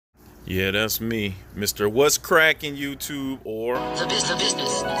Yeah, that's me, Mr. What's Cracking YouTube, or The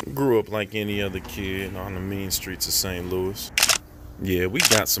business. grew up like any other kid on the mean streets of St. Louis. Yeah, we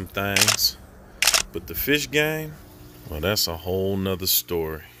got some things, but the fish game, well, that's a whole nother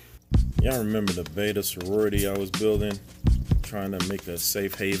story. Y'all remember the Betta Sorority I was building, trying to make a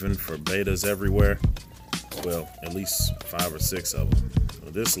safe haven for bettas everywhere? Well, at least 5 or 6 of them.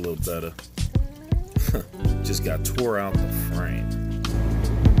 Well, this little betta just got tore out the frame.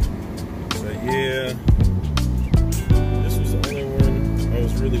 So yeah, this was the only one I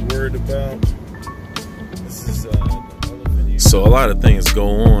was really worried about. This is the elephant. So a lot of things go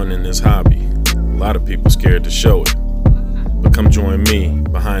on in this hobby. A lot of people scared to show it. But come join me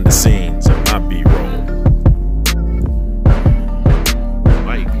behind the scenes at my B-roll.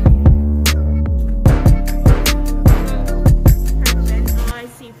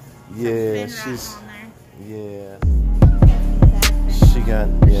 Yeah, she's, yeah. She got,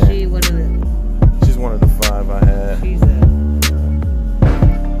 yeah. She's one of the 5 I had. She's a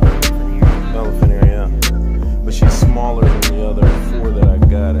elephant ear, yeah. But she's smaller than the other 4 that I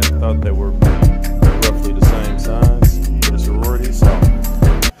got. I thought they were roughly the same size for the sorority, so.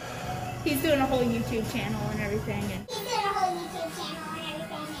 He's doing a whole YouTube channel and everything. And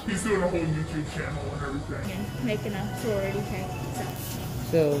making a sorority cake.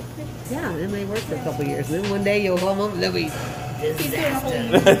 So, yeah, it may work for a couple years. And then one day you'll come home and there'll be disaster.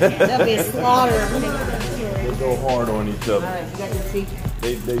 There'll be a slaughter. They go hard on each other. Alright, you got your seat.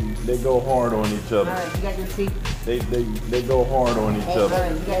 They go hard on each other. Alright, you got your seat. They go hard on each other.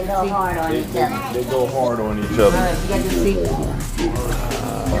 Alright, you got your seat. They go hard on each other. Alright, you got your seat.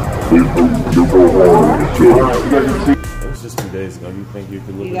 It was just 2 days ago. You think you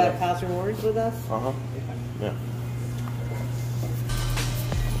could look You it got up? past rewards with us? Uh-huh. Yeah.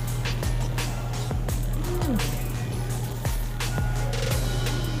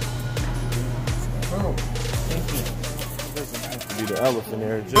 Oh, thank you. Doesn't have to be the elephant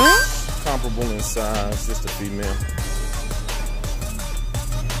there, just comparable in size, just a female.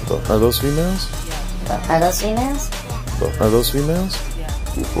 Are those females? Are those females? Are those females? Yeah.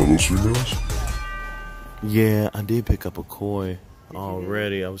 Are those females? Yeah, I did pick up a koi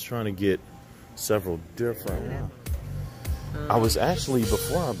already. I was trying to get several different. I was actually,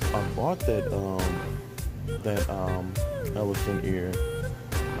 before I bought that elephant ear,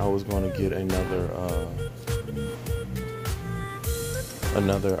 I was going to get I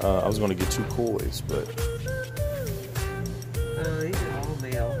was going to get 2 kois, but These are all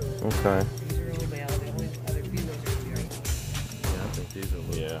male. okay. These are all male. The only other females are here. Yeah, I think these are.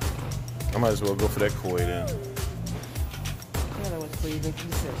 Yeah, I might as well go for that koi then. The other one's for you, make a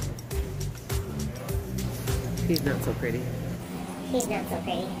decision. He's not so pretty. He's not so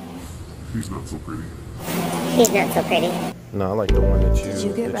pretty. He's not so pretty. He's not so pretty. No, I like the one that you Did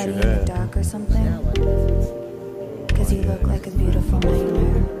you get ready in had. the dark or something? Because you look like a beautiful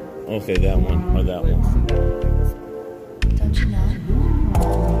nightmare. Okay, that one or that one. Don't you know?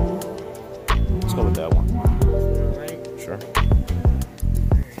 Let's go with that one. Right? Sure.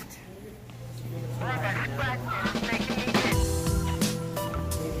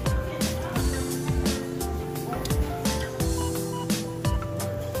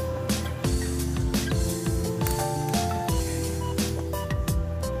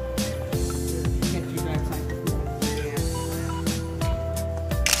 Get your back side.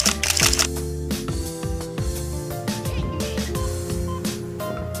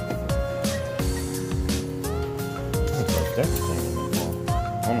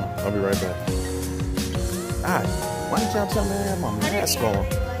 Hold on, I'll be right back. Alright, why didn't y'all tell me I had my mask on?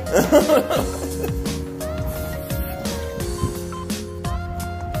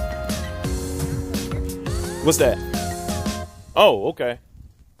 What's that? Oh, okay.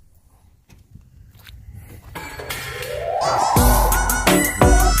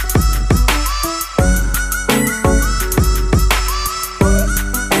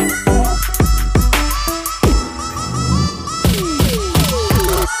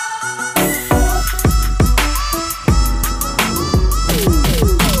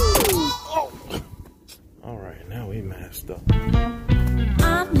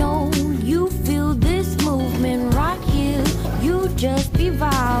 I know you feel this movement right here. You just be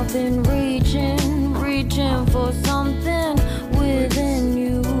vibing, reaching for something within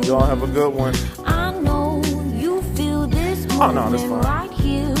you. Y'all have a good one. I know you feel this movement right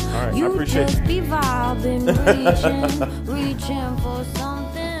here. All right, you I appreciate just it. be vibing, reaching for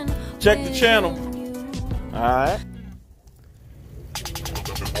something. Check the channel. All right.